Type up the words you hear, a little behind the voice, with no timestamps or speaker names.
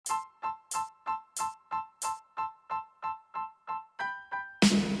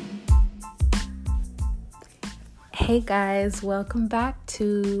Hey guys, welcome back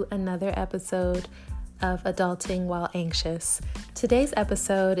to another episode of Adulting While Anxious. Today's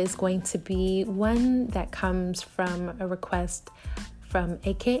episode is going to be one that comes from a request from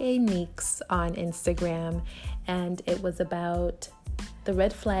aka Neeks on Instagram, and it was about the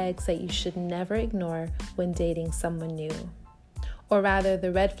red flags that you should never ignore when dating someone new. Or rather,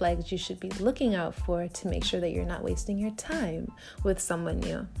 the red flags you should be looking out for to make sure that you're not wasting your time with someone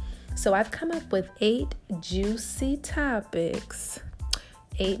new. So I've come up with 8 juicy topics,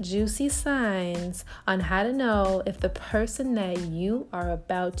 8 juicy signs on how to know if the person that you are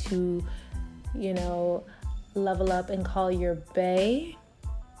about to, level up and call your bae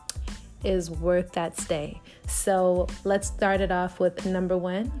is worth that stay. So let's start it off with number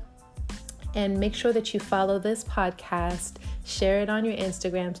 1. And make sure that you follow this podcast, share it on your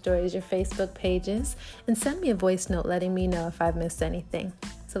Instagram stories, your Facebook pages, and send me a voice note letting me know if I've missed anything.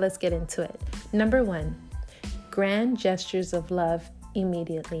 So let's get into it. Number 1, grand gestures of love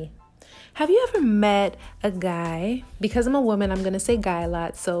immediately. Have you ever met a guy? Because I'm a woman, I'm going to say guy a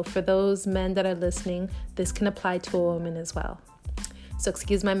lot. So for those men that are listening, this can apply to a woman as well. So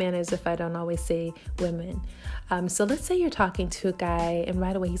excuse my manners if I don't always say women. So let's say you're talking to a guy and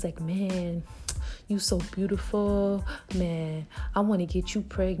right away he's like, man, you so beautiful, man, I want to get you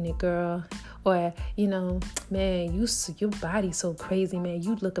pregnant, girl. Or, man, your body's so crazy, man,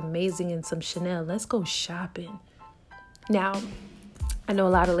 you look amazing in some Chanel. Let's go shopping. Now, I know a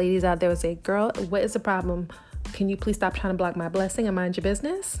lot of ladies out there will say, girl, what is the problem? Can you please stop trying to block my blessing and mind your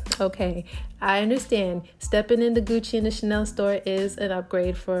business? Okay, I understand. Stepping into Gucci and the Chanel store is an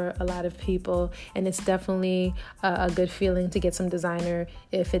upgrade for a lot of people. And it's definitely a good feeling to get some designer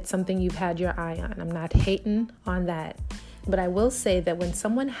if it's something you've had your eye on. I'm not hating on that. But I will say that when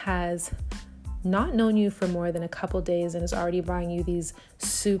someone has not known you for more than a couple days and is already buying you these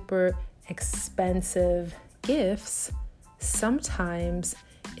super expensive gifts, sometimes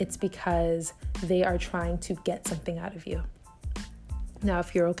it's because they are trying to get something out of you. Now,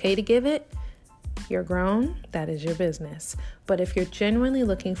 if you're okay to give it, you're grown, that is your business. But if you're genuinely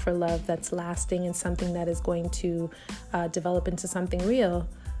looking for love that's lasting and something that is going to develop into something real,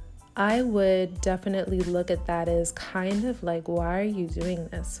 I would definitely look at that as kind of like, why are you doing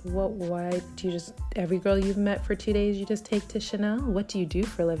this? Why do you just, every girl you've met for 2 days, you just take to Chanel? What do you do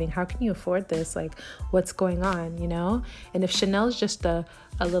for a living? How can you afford this? Like, what's going on, And if Chanel's just a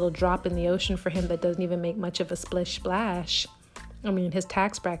little drop in the ocean for him that doesn't even make much of a splish splash, I mean, his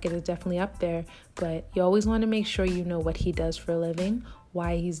tax bracket is definitely up there, but you always want to make sure you know what he does for a living,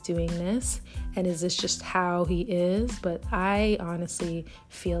 why he's doing this, and is this just how he is? But I honestly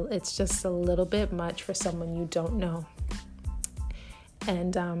feel it's just a little bit much for someone you don't know.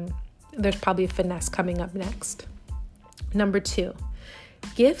 And there's probably a finesse coming up next. Number 2,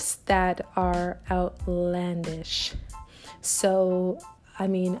 gifts that are outlandish. So,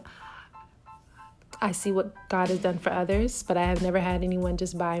 I see what God has done for others, but I have never had anyone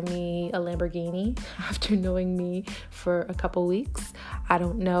just buy me a Lamborghini after knowing me for a couple weeks. I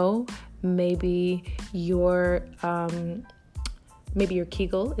don't know. Maybe your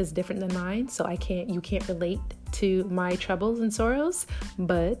Kegel is different than mine, so you can't relate to my troubles and sorrows.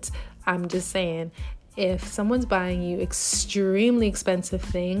 But I'm just saying, if someone's buying you extremely expensive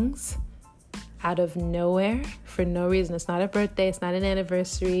things out of nowhere for no reason, it's not a birthday, it's not an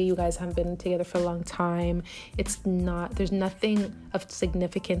anniversary, you guys haven't been together for a long time, there's nothing of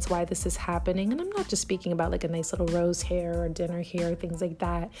significance why this is happening. And I'm not just speaking about like a nice little rose hair or dinner hair, things like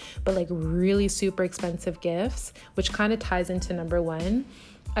that, but like really super expensive gifts, which kind of ties into number 1.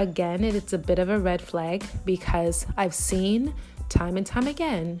 Again, it's a bit of a red flag because I've seen time and time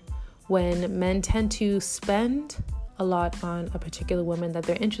again when men tend to spend a lot on a particular woman that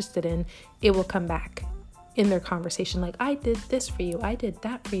they're interested in, it will come back in their conversation like, I did this for you, I did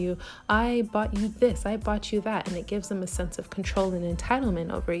that for you, I bought you this, I bought you that, and it gives them a sense of control and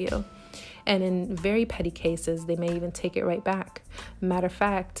entitlement over you. And in very petty cases, they may even take it right back. Matter of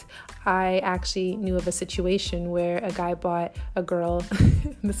fact, I actually knew of a situation where a guy bought a girl,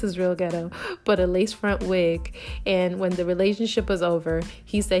 this is real ghetto, but a lace front wig. And when the relationship was over,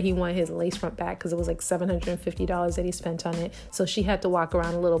 he said he wanted his lace front back because it was like $750 that he spent on it. So she had to walk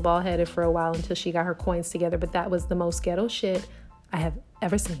around a little bald headed for a while until she got her coins together. But that was the most ghetto shit I have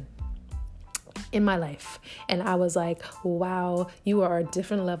ever seen in my life. And I was like, wow, you are a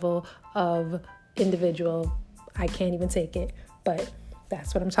different level of individual. I can't even take it, but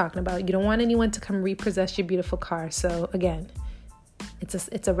that's what I'm talking about. You don't want anyone to come repossess your beautiful car. So again,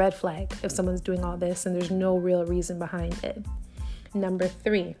 it's a red flag if someone's doing all this and there's no real reason behind it. Number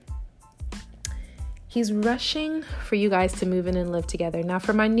 3, He's rushing for you guys to move in and live together. Now,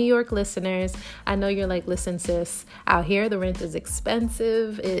 for my New York listeners, I know you're like, listen, sis, out here, the rent is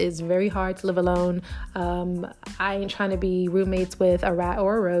expensive. It is very hard to live alone. I ain't trying to be roommates with a rat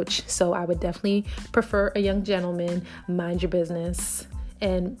or a roach. So I would definitely prefer a young gentleman. Mind your business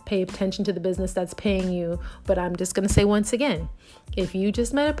and pay attention to the business that's paying you. But I'm just going to say once again, if you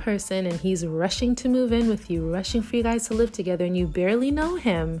just met a person and he's rushing to move in with you, rushing for you guys to live together, and you barely know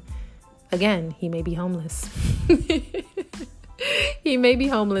him, again, he may be homeless. He may be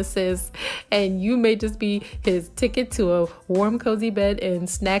homeless, sis, and you may just be his ticket to a warm, cozy bed and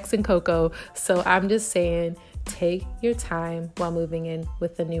snacks and cocoa. So I'm just saying, take your time while moving in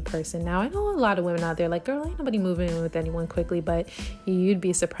with a new person. Now, I know a lot of women out there like, girl, ain't nobody moving in with anyone quickly, but you'd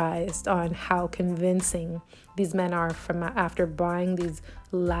be surprised on how convincing these men are from after buying these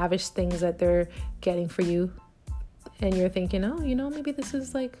lavish things that they're getting for you. And you're thinking, oh, maybe this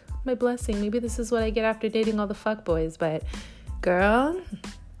is like my blessing. Maybe this is what I get after dating all the fuckboys. But girl,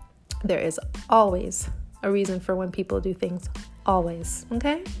 there is always a reason for when people do things. Always.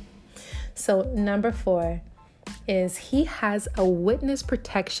 Okay? So number 4 is he has a witness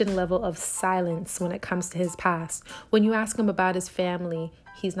protection level of silence when it comes to his past. When you ask him about his family,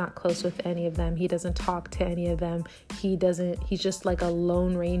 he's not close with any of them. He doesn't talk to any of them. He's just like a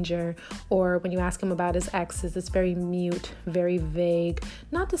lone ranger. Or when you ask him about his exes, it's very mute, very vague.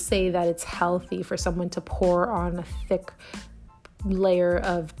 Not to say that it's healthy for someone to pour on a thick layer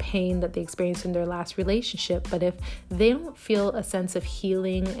of pain that they experienced in their last relationship. But if they don't feel a sense of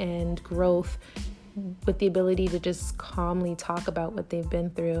healing and growth with the ability to just calmly talk about what they've been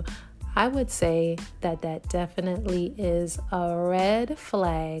through, I would say that definitely is a red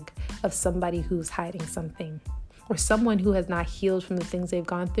flag of somebody who's hiding something, or someone who has not healed from the things they've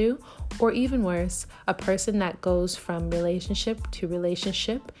gone through, or even worse, a person that goes from relationship to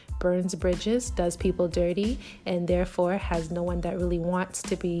relationship, burns bridges, does people dirty, and therefore has no one that really wants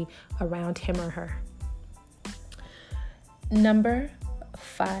to be around him or her. Number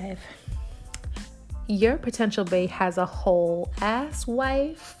 5. Your potential bae has a whole ass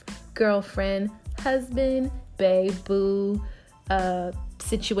wife, girlfriend, husband, bae, boo,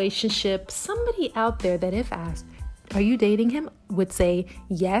 situationship, somebody out there that if asked, are you dating him, would say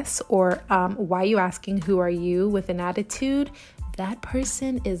yes, or why are you asking who are you with an attitude. That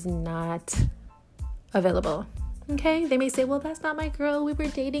person is not available. Okay, they may say, well, that's not my girl, we were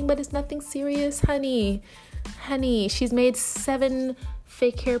dating, but it's nothing serious. Honey, she's made 7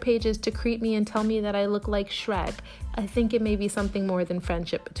 fake hair pages to creep me and tell me that I look like Shrek. I think it may be something more than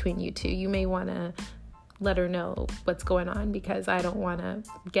friendship between you two. You may want to let her know what's going on, because I don't want to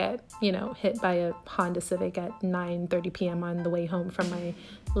get, hit by a Honda Civic at 9:30 p.m. on the way home from my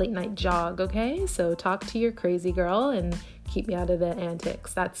late night jog, okay? So talk to your crazy girl and keep me out of the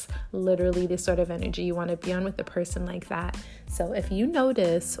antics. That's literally the sort of energy you want to be on with a person like that. So if you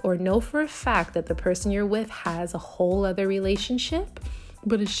notice or know for a fact that the person you're with has a whole other relationship,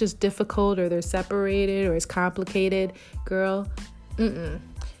 but it's just difficult, or they're separated, or it's complicated, girl,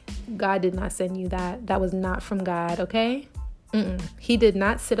 God did not send you that. That was not from God, okay? He did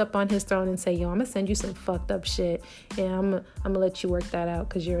not sit up on his throne and say, yo, I'm going to send you some fucked up shit, and I'm going to let you work that out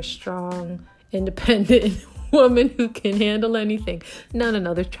because you're a strong, independent woman who can handle anything. No.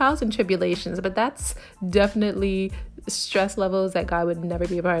 There's trials and tribulations, but that's definitely stress levels that God would never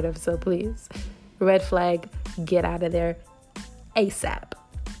be a part of. So please, red flag, get out of there ASAP.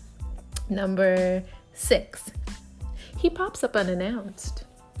 Number 6, he pops up unannounced.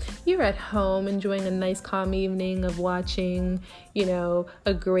 You're at home enjoying a nice calm evening of watching,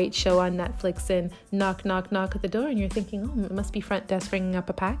 a great show on Netflix, and knock at the door, and you're thinking, oh, it must be front desk bringing up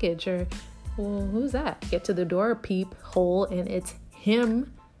a package, or, well, who's that? Get to the door, peep hole, and it's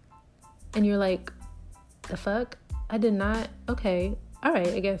him. And you're like, the fuck? I did not. Okay. All right,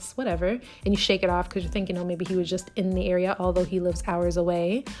 I guess, whatever. And you shake it off because you're thinking, oh, maybe he was just in the area, although he lives hours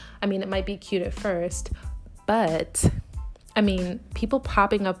away. I mean, it might be cute at first, but people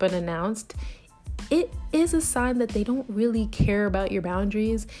popping up unannounced, it is a sign that they don't really care about your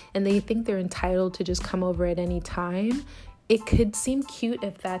boundaries and they think they're entitled to just come over at any time. It could seem cute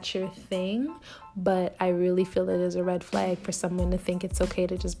if that's your thing, but I really feel it is a red flag for someone to think it's okay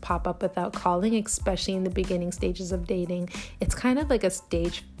to just pop up without calling, especially in the beginning stages of dating. It's kind of like a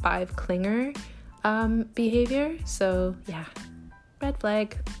stage 5 clinger behavior. So yeah, red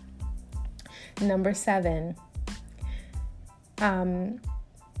flag. Number 7.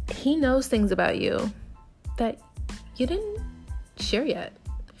 He knows things about you that you didn't share yet.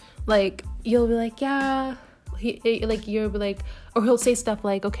 Like, you'll be like, yeah, you'll be like, or he'll say stuff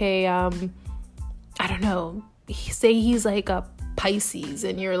like, okay, I don't know, say he's like a Pisces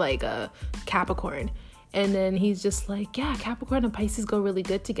and you're like a Capricorn. And then he's just like, yeah, Capricorn and Pisces go really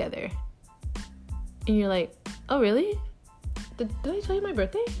good together. And you're like, oh, really? Did I tell you my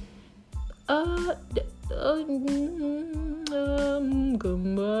birthday?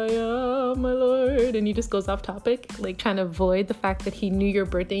 Kumbaya, my lord. And he just goes off topic, like trying to avoid the fact that he knew your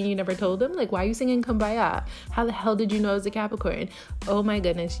birthday and you never told him. Like, why are you singing Kumbaya? How the hell did you know it was a Capricorn? Oh my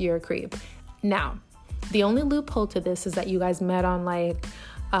goodness, you're a creep. Now, the only loophole to this is that you guys met on like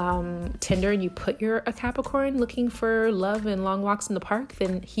Tinder and you put you're a Capricorn looking for love and long walks in the park,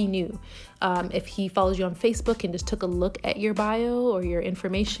 then he knew. If he follows you on Facebook and just took a look at your bio or your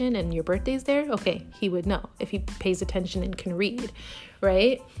information and your birthday's there, okay, he would know if he pays attention and can read,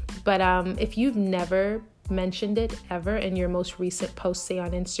 right? But if you've never mentioned it ever in your most recent post, say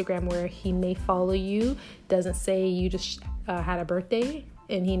on Instagram, where he may follow you, doesn't say you just had a birthday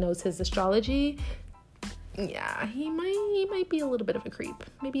and he knows his astrology, yeah, he might be a little bit of a creep.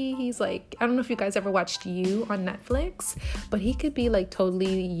 Maybe he's like, I don't know if you guys ever watched You on Netflix, but he could be like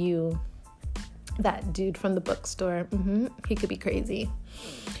totally you, that dude from the bookstore. He could be crazy.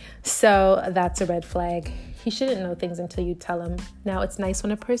 So that's a red flag. He shouldn't know things until you tell him. Now, it's nice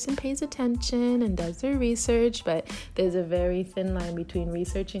when a person pays attention and does their research, but there's a very thin line between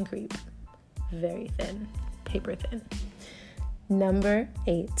research and creep. Very thin, paper thin. Number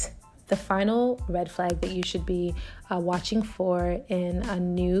 8. The final red flag that you should be watching for in a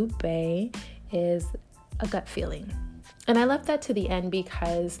new bae is a gut feeling. And I left that to the end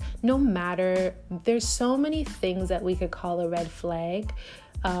because no matter, there's so many things that we could call a red flag.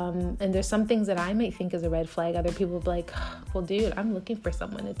 And there's some things that I might think is a red flag. Other people will be like, well, dude, I'm looking for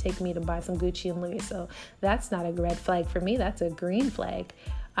someone to take me to buy some Gucci and Louis. So that's not a red flag for me. That's a green flag.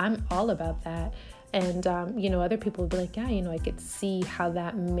 I'm all about that. And, other people would be like, yeah, I could see how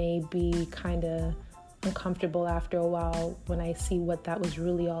that may be kind of uncomfortable after a while when I see what that was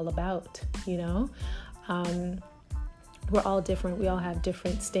really all about, We're all different. We all have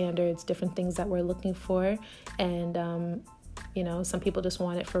different standards, different things that we're looking for. And, some people just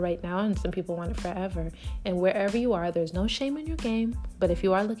want it for right now and some people want it forever. And wherever you are, there's no shame in your game. But if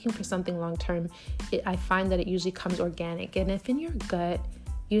you are looking for something long-term, I find that it usually comes organic. And if in your gut,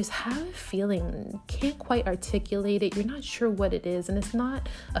 you just have a feeling, can't quite articulate it, you're not sure what it is, and it's not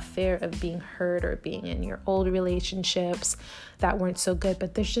a fear of being hurt or being in your old relationships that weren't so good,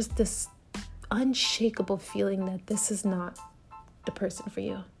 but there's just this unshakable feeling that this is not the person for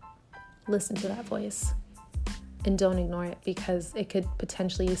you. Listen to that voice and don't ignore it, because it could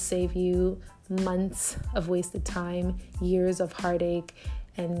potentially save you months of wasted time, years of heartache,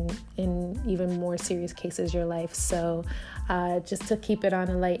 and in even more serious cases, your life. So just to keep it on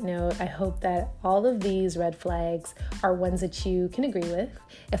a light note, I hope that all of these red flags are ones that you can agree with.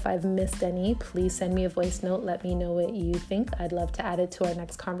 If I've missed any, please send me a voice note. Let me know what you think. I'd love to add it to our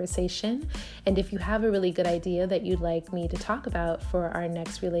next conversation. And if you have a really good idea that you'd like me to talk about for our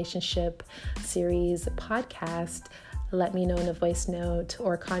next relationship series podcast, let me know in a voice note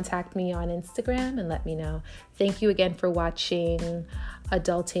or contact me on Instagram and let me know. Thank you again for watching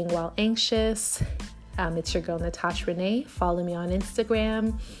Adulting While Anxious. It's your girl, Natasha Renee. Follow me on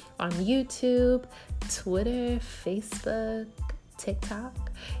Instagram, on YouTube, Twitter, Facebook,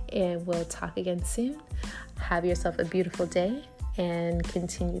 TikTok, and we'll talk again soon. Have yourself a beautiful day and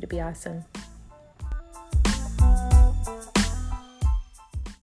continue to be awesome.